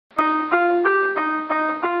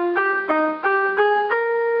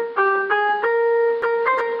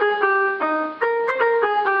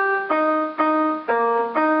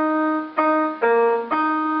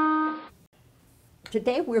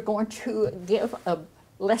today we're going to give a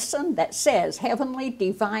lesson that says Heavenly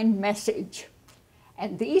Divine Message.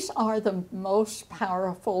 And these are the most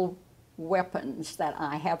powerful weapons that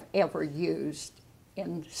I have ever used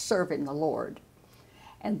in serving the Lord.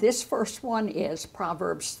 And this first one is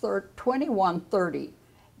Proverbs 21:30.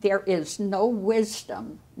 There is no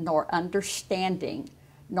wisdom, nor understanding,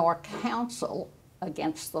 nor counsel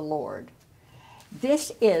against the Lord.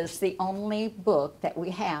 This is the only book that we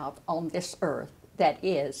have on this earth that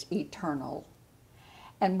is eternal.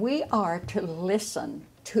 And we are to listen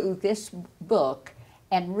to this book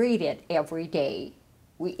and read it every day.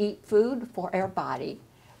 We eat food for our body.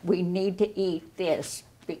 We need to eat this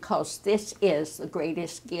because this is the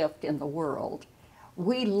greatest gift in the world.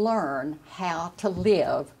 We learn how to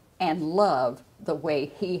live and love the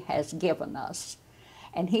way He has given us.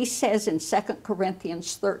 And He says in 2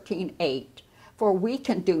 Corinthians 13:8, for we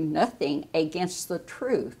can do nothing against the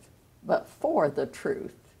truth, but for the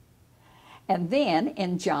truth. And then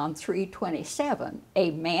in John 3:27, a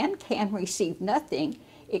man can receive nothing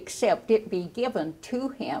except it be given to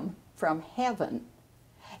him from heaven.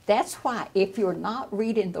 That's why if you're not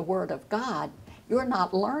reading the Word of God, you're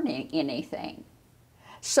not learning anything.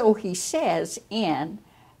 So He says in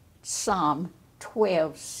Psalm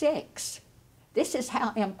 12:6, this is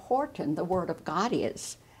how important the Word of God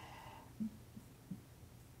is.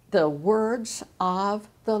 The words of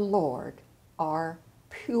the Lord are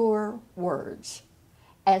pure words,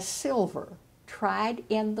 as silver tried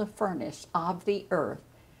in the furnace of the earth,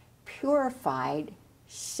 purified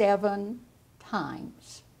 7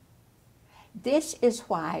 times. This is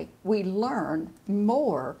why we learn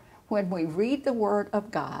more when we read the Word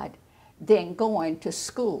of God than going to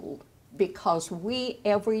school, because we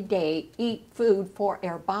every day eat food for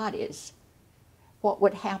our bodies. What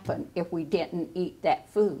would happen if we didn't eat that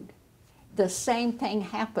food? The same thing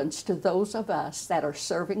happens to those of us that are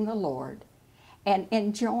serving the Lord and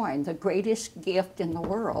enjoying the greatest gift in the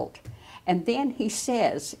world. And then He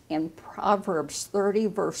says in Proverbs 30,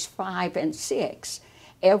 verse 5 and 6,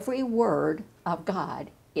 every word of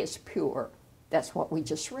God is pure. That's what we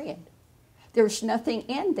just read. There's nothing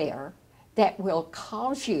in there that will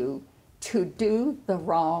cause you to do the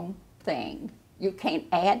wrong thing. You can't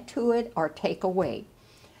add to it or take away.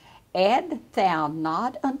 Add thou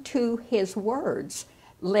not unto His words,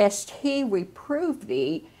 lest He reprove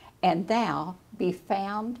thee, and thou be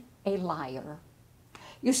found a liar.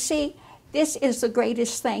 You see, this is the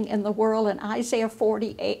greatest thing in the world in Isaiah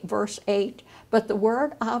 48, verse 8. But the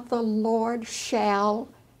word of the Lord shall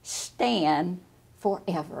stand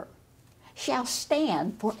forever. Shall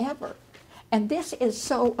stand forever. And this is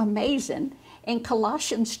so amazing in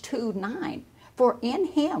Colossians 2:9. For in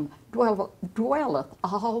Him dwelleth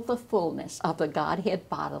all the fullness of the Godhead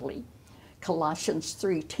bodily. Colossians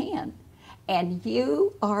 3:10. And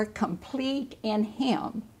you are complete in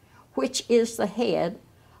Him, which is the head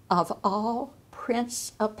of all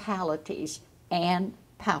principalities and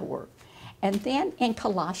power. And then in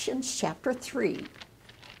Colossians chapter 3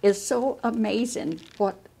 is so amazing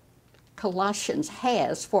what Colossians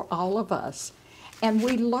has for all of us. And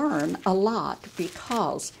we learn a lot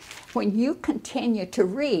because when you continue to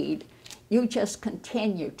read, you just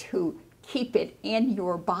continue to keep it in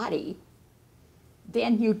your body.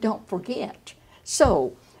 Then you don't forget.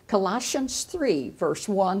 So, Colossians 3, verse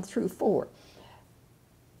 1 through 4.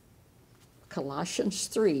 Colossians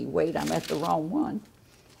 3, wait, I'm at the wrong one.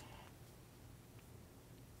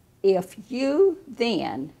 If you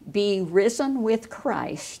then be risen with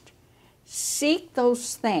Christ, seek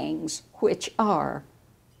those things which are,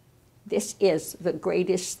 this is the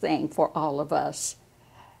greatest thing for all of us,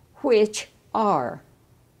 which are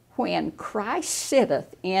when Christ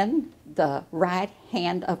sitteth in the right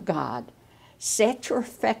hand of God. Set your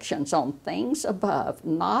affections on things above,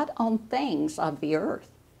 not on things of the earth.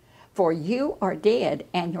 For you are dead,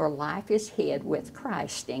 and your life is hid with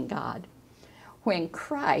Christ in God. When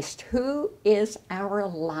Christ, who is our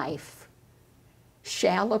life,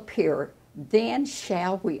 shall appear, then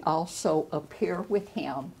shall we also appear with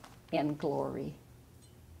Him in glory.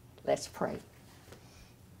 Let's pray.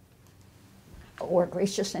 Oh, our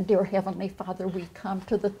gracious and dear Heavenly Father, we come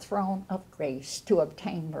to the throne of grace to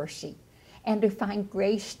obtain mercy and to find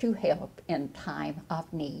grace to help in time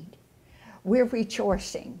of need. We're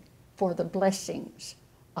rejoicing for the blessings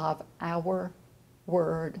of our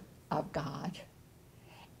Word of God.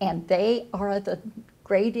 And they are the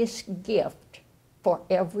greatest gift for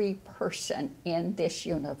every person in this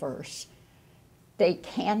universe. They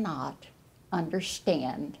cannot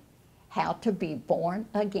understand how to be born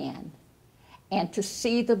again and to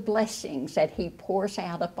see the blessings that He pours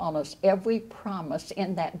out upon us. Every promise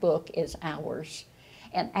in that book is ours.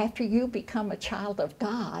 And after you become a child of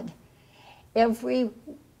God, every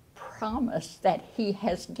promise that he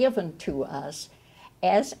has given to us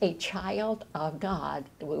as a child of God,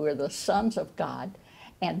 we're the sons of God,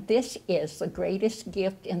 and this is the greatest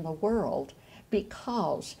gift in the world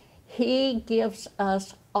because he gives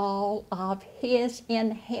us all of his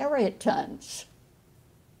inheritance.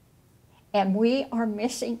 And we are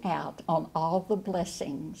missing out on all the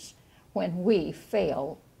blessings when we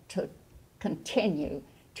fail to continue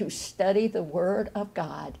to study the Word of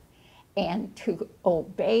God and to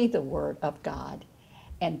obey the Word of God.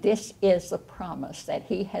 And this is the promise that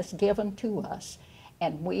he has given to us.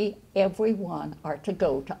 And we, everyone, are to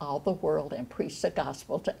go to all the world and preach the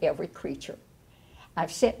gospel to every creature.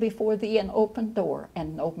 I've set before thee an open door,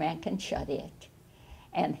 and no man can shut it.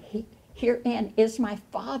 And herein is my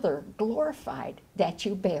Father glorified, that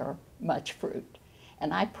you bear much fruit.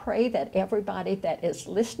 And I pray that everybody that is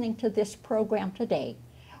listening to this program today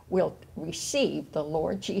will receive the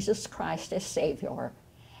Lord Jesus Christ as Savior.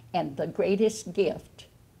 And the greatest gift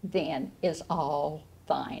then is all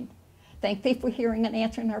thine. Thank thee for hearing and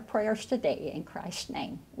answering our prayers today. In Christ's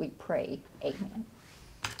name we pray. Amen.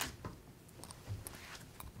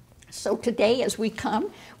 So today as we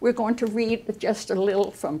come, we're going to read just a little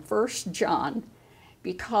from 1 John,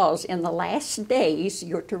 because in the last days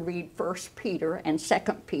you're to read 1 Peter and 2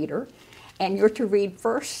 Peter, and you're to read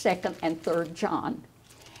 1st, 2nd, and 3rd John.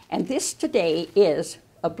 And this today is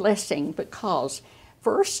a blessing because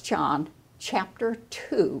 1 John chapter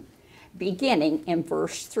 2, beginning in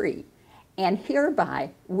verse 3. And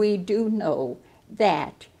hereby we do know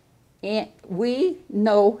that we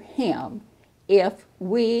know him if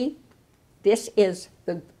we, this is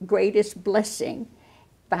the greatest blessing,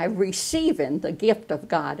 by receiving the gift of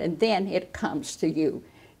God, and then it comes to you.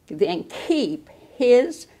 Then keep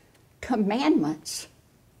his commandments.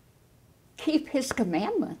 Keep his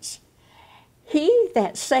commandments. He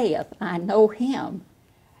that saith, I know him,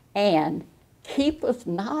 and keepeth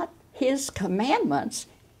not his commandments,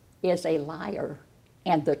 is a liar,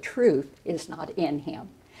 and the truth is not in him.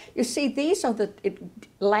 You see, these are the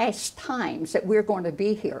last times that we're going to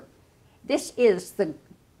be here. This is the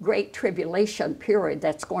great tribulation period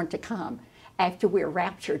that's going to come after we're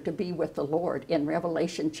raptured to be with the Lord in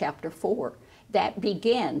Revelation chapter 4. That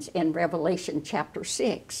begins in Revelation chapter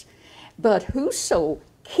 6. But whoso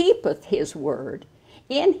keepeth his word,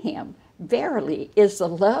 in him verily is the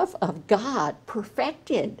love of God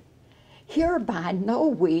perfected. Hereby know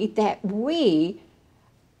we that we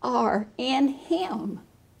are in him.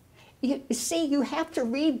 You see, you have to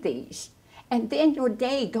read these, and then your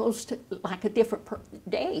day goes to like a different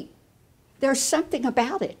day. There's something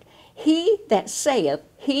about it. He that saith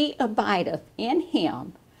he abideth in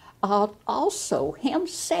him ought also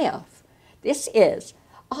himself, this is,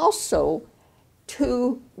 also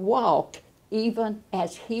to walk even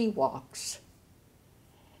as he walks.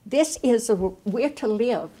 This is, we're to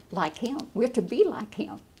live like him. We're to be like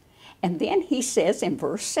him. And then he says in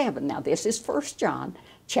verse 7, now this is 1 John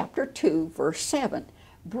chapter 2, verse 7,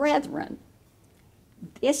 brethren,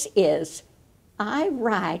 this is, I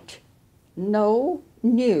write no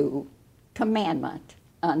new commandment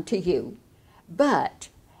unto you, but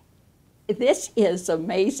this is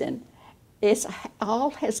amazing. It's all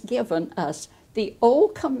has given us the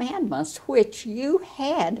old commandments which you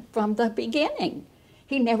had from the beginning.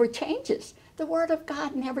 He never changes. The Word of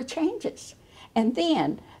God never changes. And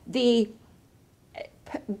then the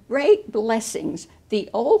great blessings, the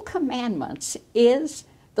old commandments is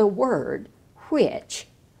the word which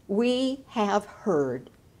we have heard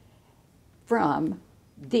from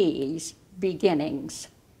these beginnings.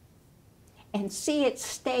 And see, it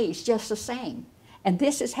stays just the same. And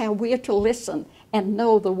this is how we're to listen and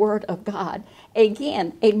know the Word of God.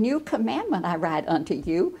 Again, a new commandment I write unto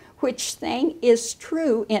you, which thing is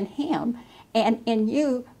true in him and in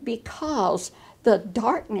you, because the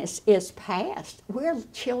darkness is past. We're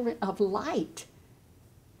children of light.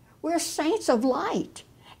 We're saints of light.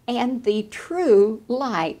 And the true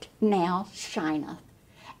light now shineth.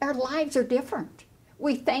 Our lives are different.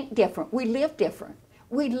 We think different. We live different.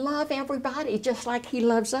 We love everybody just like he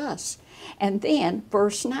loves us. And then,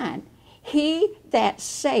 verse 9, he that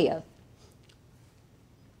saith,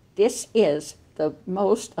 this is the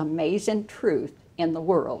most amazing truth in the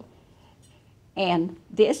world. And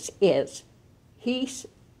this is, he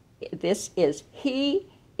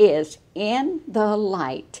is in the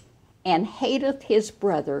light, and hateth his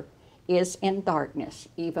brother, is in darkness,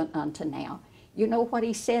 even unto now. You know what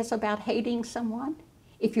he says about hating someone?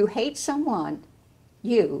 If you hate someone,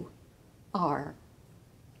 you are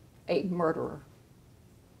a murderer.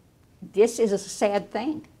 This is a sad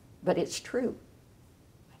thing, but it's true.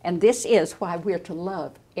 And this is why we're to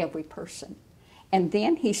love every person. And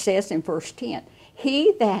then he says in verse 10,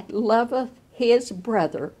 he that loveth his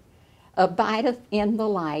brother abideth in the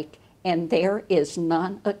light, and there is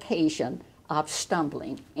none occasion of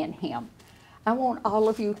stumbling in him. I want all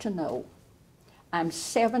of you to know, I'm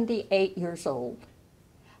 78 years old.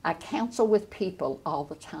 I counsel with people all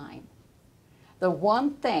the time. The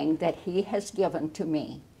one thing that he has given to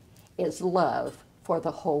me is love for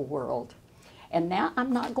the whole world. And now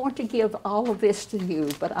I'm not going to give all of this to you,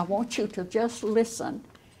 but I want you to just listen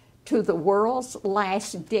to the world's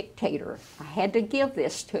last dictator. I had to give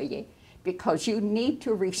this to you because you need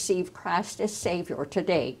to receive Christ as Savior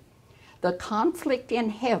today. The conflict in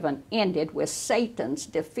heaven ended with Satan's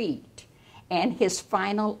defeat and his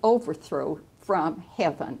final overthrow from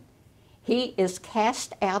heaven. He is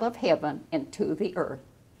cast out of heaven into the earth.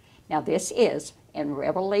 Now this is in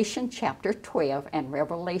Revelation chapter 12 and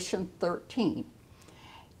Revelation 13.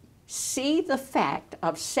 See the fact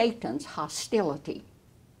of Satan's hostility.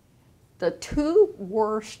 The two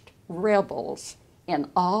worst rebels in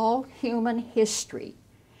all human history,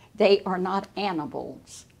 they are not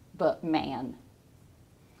animals, but man.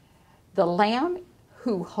 The Lamb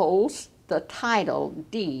who holds the title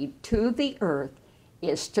deed to the earth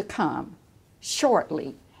is to come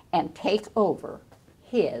shortly and take over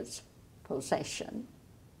his possession.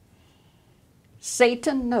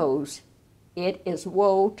 Satan knows it is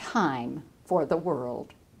woe time for the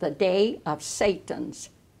world, the day of Satan's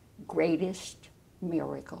greatest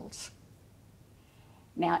miracles.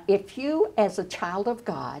 Now, if you as a child of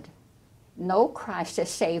God know Christ as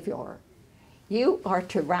Savior, you are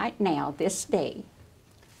to right now, this day,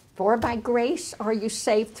 for by grace are you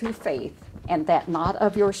saved through faith, and that not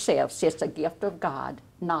of yourselves, it's a gift of God,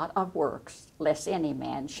 not of works, lest any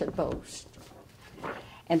man should boast.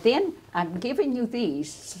 And then I'm giving you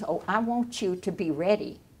these, so I want you to be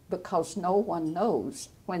ready, because no one knows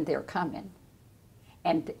when they're coming.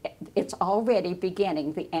 And it's already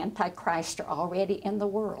beginning. The Antichrist are already in the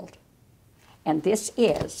world. And this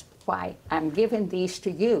is why I'm giving these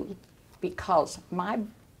to you, because my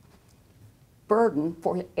burden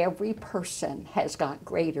for every person has got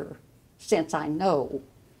greater since I know.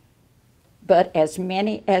 But as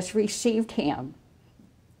many as received him,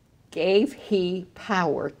 gave he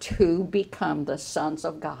power to become the sons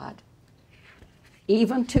of God,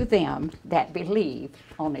 even to them that believe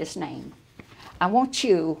on his name. I want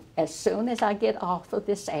you, as soon as I get off of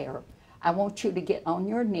this air, I want you to get on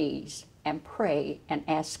your knees and pray and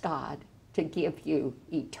ask God to give you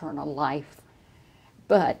eternal life.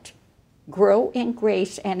 But grow in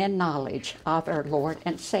grace and in knowledge of our Lord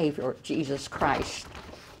and Savior, Jesus Christ.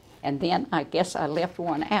 And then I guess I left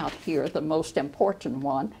one out here, the most important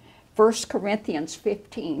one, 1 Corinthians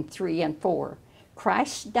 15, 3 and 4.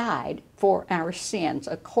 Christ died for our sins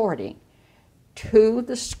according to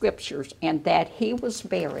the Scriptures, and that he was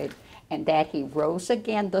buried, and that he rose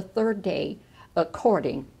again the third day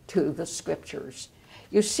according to the Scriptures.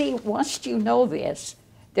 You see, once you know this,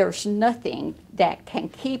 there's nothing that can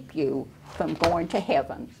keep you from going to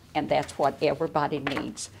heaven, and that's what everybody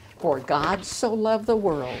needs. For God so loved the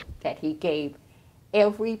world that he gave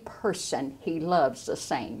every person he loves the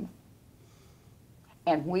same.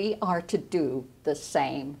 And we are to do the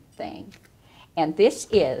same thing. And this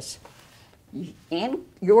is, in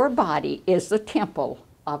your body is the temple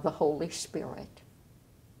of the Holy Spirit.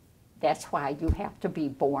 That's why you have to be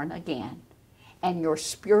born again. And your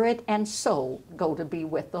spirit and soul go to be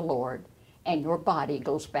with the Lord, and your body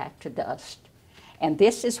goes back to dust. And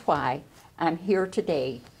this is why I'm here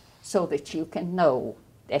today, so that you can know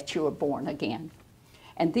that you are born again.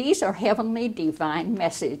 And these are heavenly divine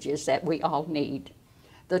messages that we all need.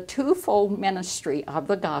 The twofold ministry of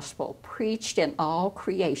the gospel preached in all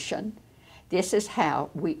creation. This is how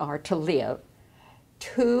we are to live,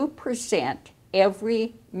 to present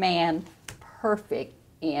every man perfect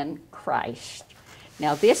in Christ.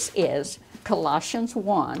 Now this is Colossians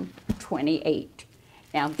 1:28.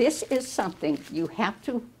 Now this is something you have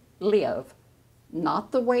to live,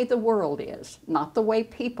 not the way the world is, not the way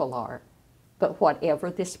people are, but whatever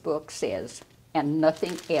this book says, and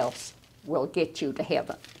nothing else will get you to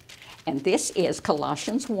heaven. And this is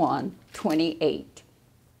Colossians 1:28.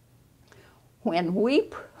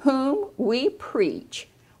 Whom we preach,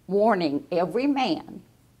 warning every man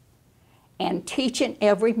and teaching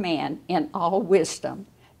every man in all wisdom,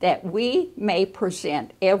 that we may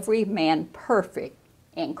present every man perfect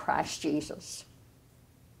in Christ Jesus.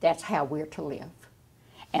 That's how we're to live.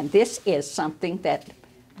 And this is something that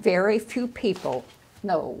very few people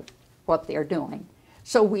know what they're doing.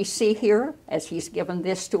 So we see here, as he's given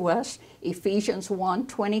this to us, Ephesians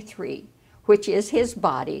 1:23, which is his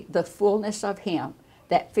body, the fullness of him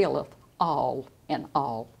that filleth all in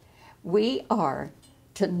all. We are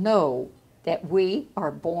to know that we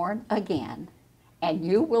are born again, and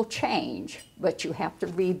you will change, but you have to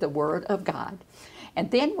read the Word of God. And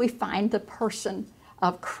then we find the person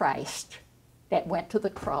of Christ that went to the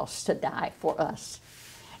cross to die for us.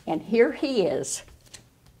 And here he is,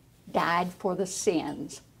 died for the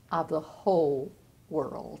sins of the whole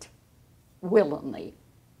world, willingly.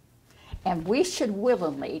 And we should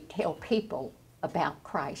willingly tell people about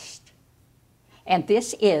Christ. And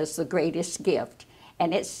this is the greatest gift.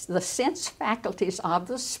 And it's the sense faculties of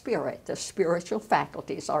the Spirit. The spiritual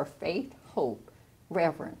faculties are faith, hope,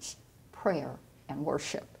 reverence, prayer, and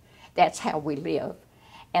worship. That's how we live.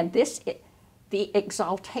 And this, the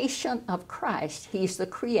exaltation of Christ, he's the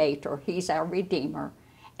creator, he's our redeemer,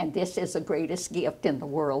 and this is the greatest gift in the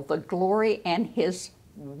world, the glory and his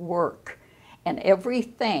work. And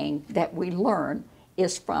everything that we learn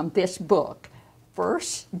is from this book. 1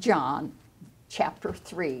 John chapter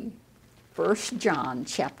 3. 1 John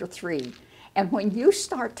chapter 3. And when you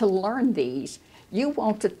start to learn these, you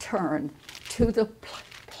want to turn to the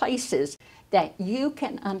places that you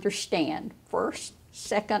can understand. 1st,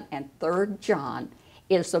 2nd, and 3rd John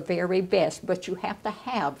is the very best, but you have to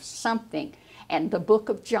have something. And the book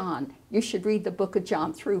of John, you should read the book of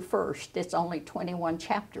John through first. It's only 21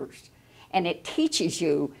 chapters. And it teaches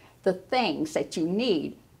you the things that you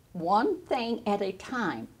need, one thing at a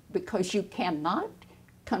time, because you cannot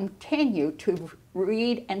continue to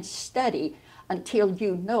read and study until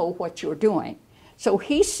you know what you're doing. So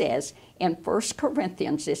he says in 1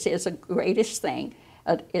 Corinthians, this is the greatest thing,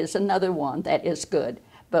 is another one that is good.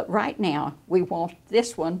 But right now, we want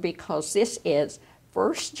this one because this is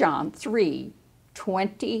 1 John 3,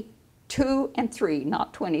 22 and 3,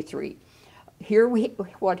 not 23. Here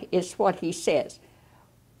what he says.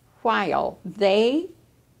 While they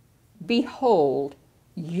behold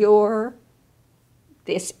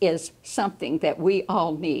this is something that we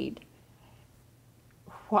all need.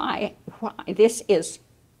 Why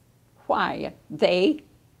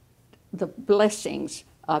the blessings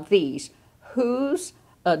of these, whose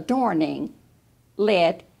adorning,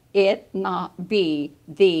 let it not be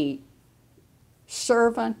the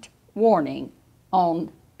servant warning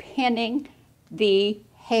on pinning the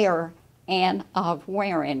hair and of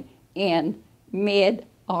wearing in mid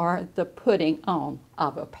or the putting on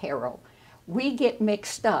of apparel. We get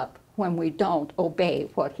mixed up when we don't obey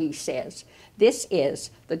what he says. This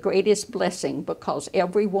is the greatest blessing because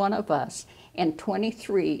every one of us in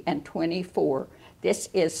 23 and 24, this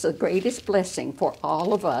is the greatest blessing for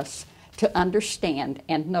all of us to understand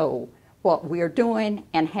and know what we're doing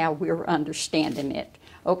and how we're understanding it.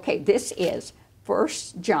 Okay, this is 1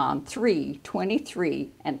 John 3,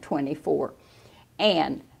 23 and 24.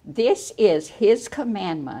 And this is his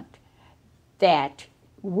commandment, that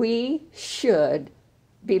we should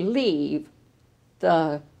believe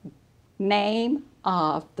the name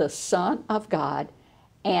of the Son of God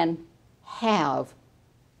and have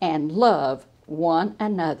and love one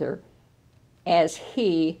another as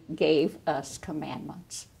he gave us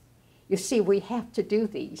commandments. You see, we have to do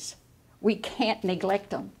these. We can't neglect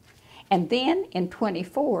them. And then in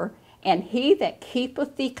 24, and he that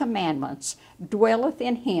keepeth the commandments dwelleth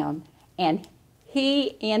in him, and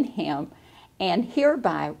he in him, and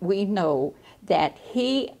hereby we know that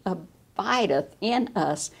he abideth in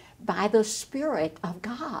us by the Spirit of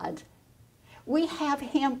God. We have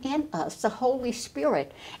him in us, the Holy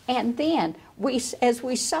Spirit. And then, as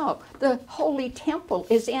we saw, the holy temple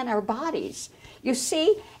is in our bodies. You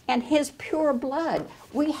see, and his pure blood.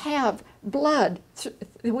 We have blood.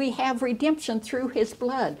 We have redemption through his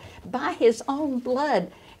blood. By his own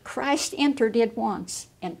blood, Christ entered it once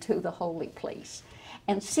into the holy place.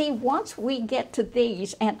 And see, once we get to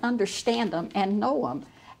these and understand them and know them,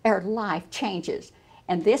 our life changes.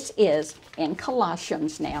 And this is in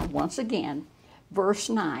Colossians now, once again, verse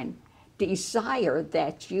 9. Desire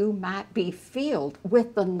that you might be filled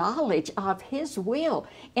with the knowledge of his will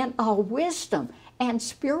in all wisdom and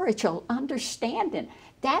spiritual understanding.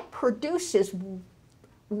 That produces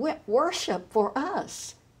worship for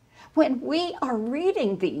us. When we are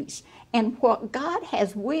reading these and what God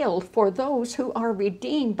has willed for those who are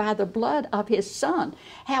redeemed by the blood of his Son,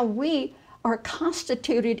 how we are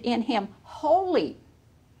constituted in him holy.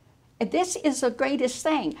 This is the greatest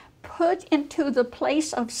thing. Put into the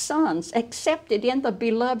place of sons, accepted in the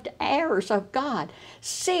beloved heirs of God,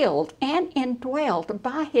 sealed and indwelt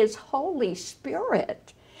by his Holy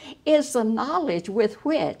Spirit, is the knowledge with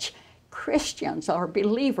which Christians or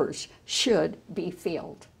believers should be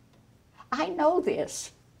filled. I know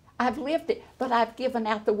this. I've lived it, but I've given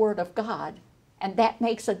out the Word of God, and that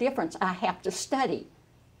makes a difference. I have to study.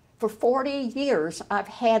 For 40 years, I've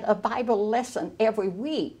had a Bible lesson every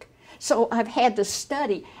week. So I've had to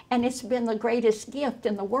study, and it's been the greatest gift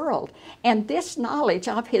in the world. And this knowledge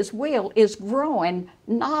of His will is growing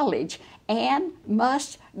knowledge and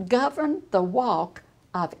must govern the walk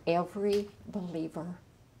of every believer.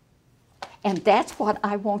 And that's what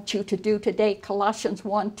I want you to do today, Colossians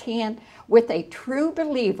 1:10. With a true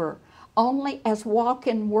believer, only as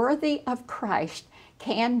walking worthy of Christ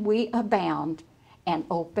can we abound and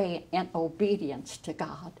obey in obedience to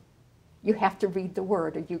God. You have to read the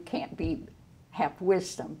Word, or you can't have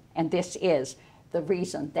wisdom. And this is the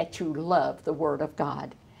reason that you love the Word of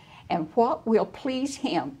God. And what will please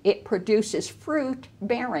Him? It produces fruit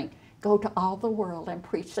bearing. Go to all the world and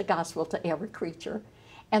preach the gospel to every creature.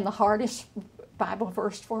 And the hardest Bible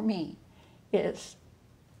verse for me is,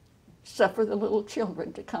 suffer the little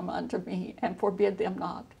children to come unto me, and forbid them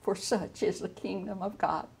not, for such is the kingdom of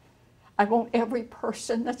God. I want every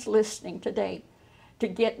person that's listening today to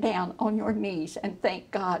get down on your knees and thank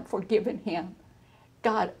God for giving Him,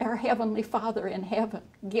 God, our Heavenly Father in heaven,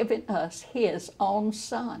 giving us His own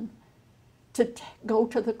Son to go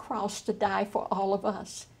to the cross to die for all of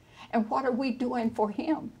us. And what are we doing for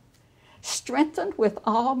Him? Strengthened with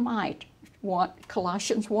all might,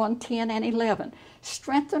 Colossians 1:10 and 11,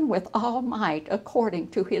 strengthened with all might according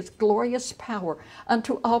to His glorious power,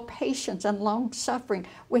 unto all patience and long suffering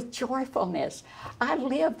with joyfulness. I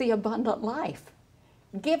live the abundant life,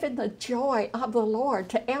 giving the joy of the Lord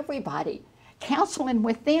to everybody, counseling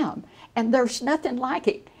with them, and there's nothing like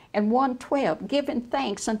it. And 1:12, giving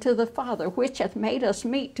thanks unto the Father, which hath made us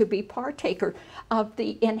meet to be partaker of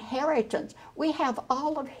the inheritance. We have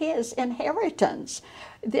all of His inheritance.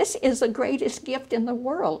 This is the greatest gift in the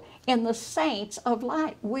world, in the saints of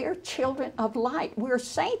light. We're children of light. We're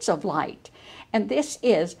saints of light. And this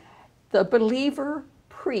is the believer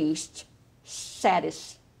priest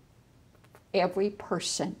satisfied. Every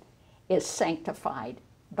person is sanctified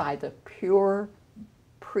by the pure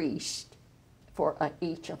priest for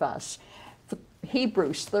each of us.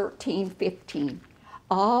 Hebrews 13:15.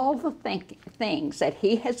 All the things that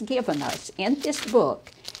He has given us in this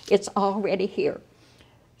book, it's already here.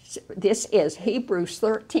 This is Hebrews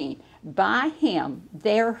 13. By Him,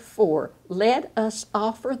 therefore, let us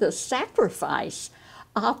offer the sacrifice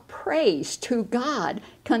of praise to God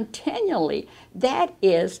continually. That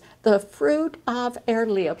is the fruit of our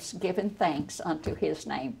lips, giving thanks unto His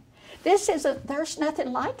name. There's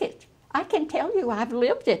nothing like it. I can tell you I've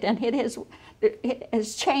lived it, and it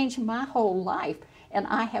has changed my whole life, and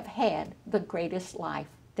I have had the greatest life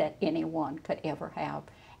that anyone could ever have,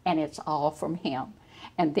 and it's all from Him.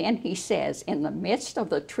 And then He says, in the midst of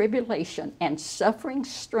the tribulation and suffering,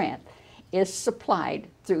 strength is supplied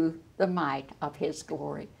through the might of His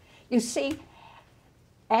glory. You see,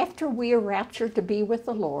 after we are raptured to be with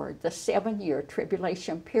the Lord, the 7-year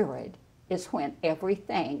tribulation period is when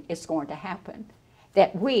everything is going to happen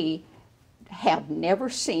that we have never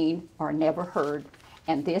seen or never heard.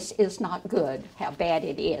 And this is not good, how bad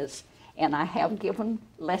it is. And I have given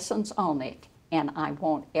lessons on it. And I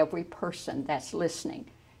want every person that's listening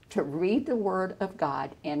to read the Word of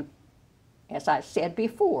God. And as I said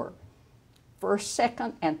before, 1st,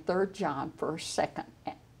 2nd, and 3rd John, 1st,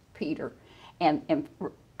 2nd Peter, and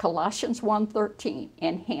Colossians 1:13,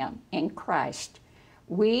 in Him, in Christ,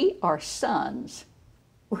 we are sons.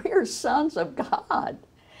 We're sons of God.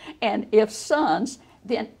 And if sons,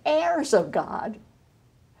 then heirs of God.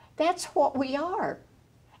 That's what we are.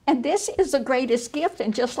 And this is the greatest gift.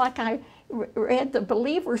 And just like I read the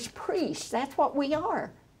believer's priest, that's what we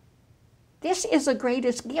are. This is the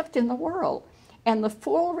greatest gift in the world. And the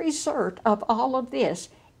full result of all of this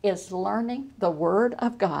is learning the Word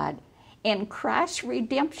of God. In Christ's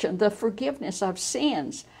redemption, the forgiveness of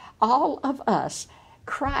sins, all of us,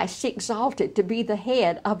 Christ exalted to be the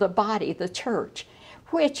head of the body, the church,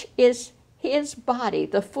 which is His body,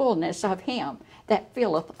 the fullness of Him that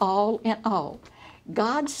filleth all in all.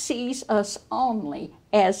 God sees us only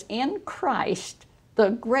as in Christ the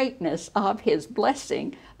greatness of His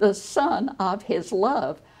blessing, the Son of His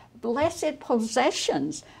love, blessed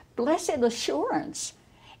possessions, blessed assurance,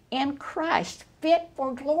 in Christ fit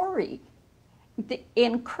for glory,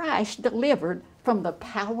 in Christ delivered from the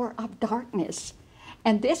power of darkness.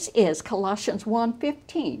 And this is Colossians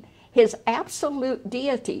 1:15, His absolute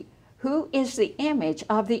deity, who is the image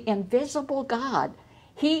of the invisible God.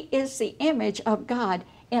 He is the image of God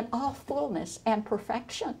in all fullness and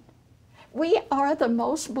perfection. We are the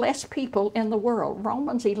most blessed people in the world.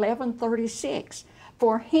 Romans 11:36.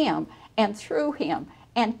 For Him and through Him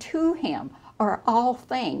and to Him are all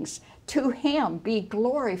things. To him be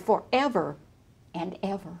glory forever and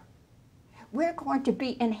ever. We're going to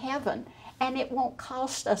be in heaven, and it won't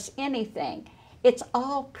cost us anything. It's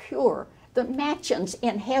all pure. The mansions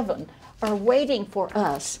in heaven are waiting for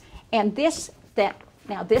us. And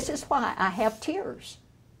now this is why I have tears.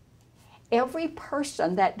 Every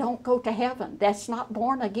person that don't go to heaven, that's not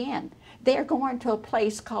born again, they're going to a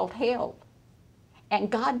place called hell. And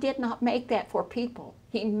God did not make that for people.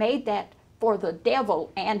 He made that for the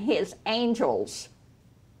devil and his angels.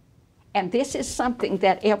 And this is something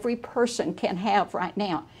that every person can have right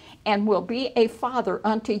now. And will be a father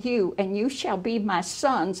unto you, and you shall be my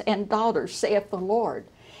sons and daughters, saith the Lord.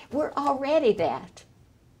 We're already that.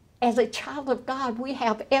 As a child of God, we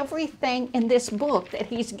have everything in this book that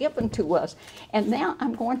he's given to us. And now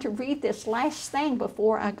I'm going to read this last thing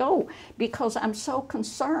before I go, because I'm so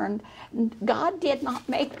concerned. God did not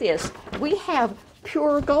make this. We have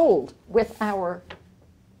pure gold with our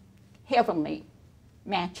heavenly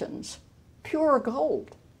mansions. Pure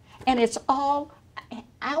gold. And it's all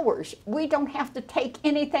ours. We don't have to take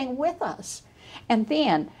anything with us. And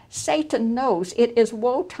then Satan knows it is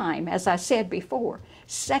woe time, as I said before.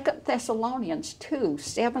 2 Thessalonians 2,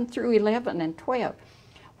 7 through 11 and 12.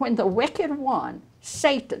 When the wicked one,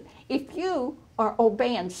 Satan, if you are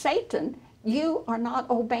obeying Satan, you are not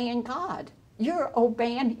obeying God. You're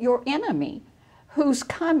obeying your enemy, whose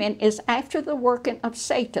coming is after the working of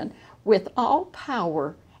Satan with all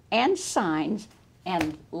power and signs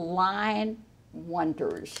and lying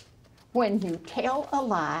wonders. When you tell a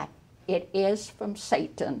lie, it is from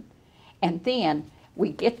Satan. And then we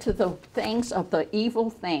get to the things of the evil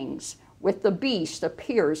things. With the beast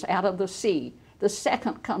appears out of the sea. The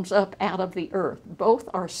second comes up out of the earth. Both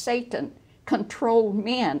are Satan, controlled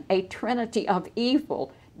men, a trinity of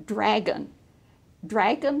evil, dragon.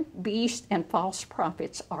 Dragon, beast, and false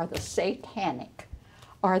prophets are the satanic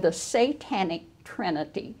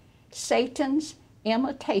trinity. Satan's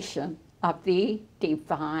imitation of the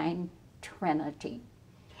divine trinity.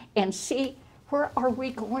 And see, where are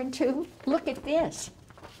we going to? Look at this.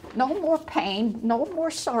 No more pain, no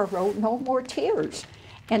more sorrow, no more tears.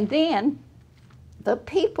 And then the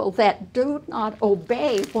people that do not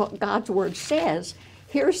obey what God's word says,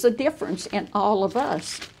 here's the difference in all of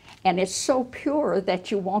us. And it's so pure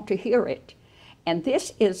that you want to hear it. And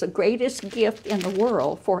this is the greatest gift in the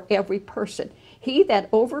world for every person. He that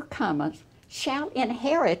overcometh shall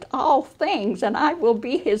inherit all things, and I will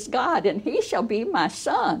be his God, and he shall be my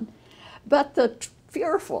son. But the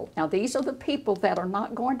fearful, now these are the people that are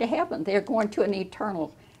not going to heaven. They're going to an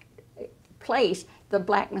eternal place, the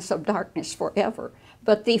blackness of darkness forever.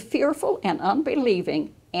 But the fearful and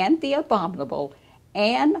unbelieving and the abominable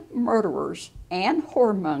and murderers and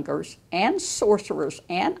whoremongers and sorcerers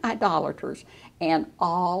and idolaters and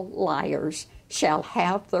all liars shall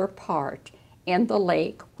have their part in the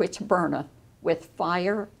lake which burneth with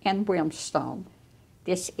fire and brimstone.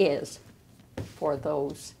 This is for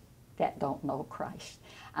those that don't know Christ.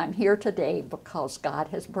 I'm here today because God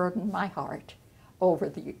has burdened my heart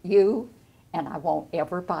over you, and I want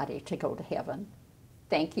everybody to go to heaven.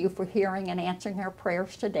 Thank you for hearing and answering our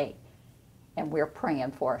prayers today, and we're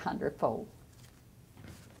praying for 100-fold.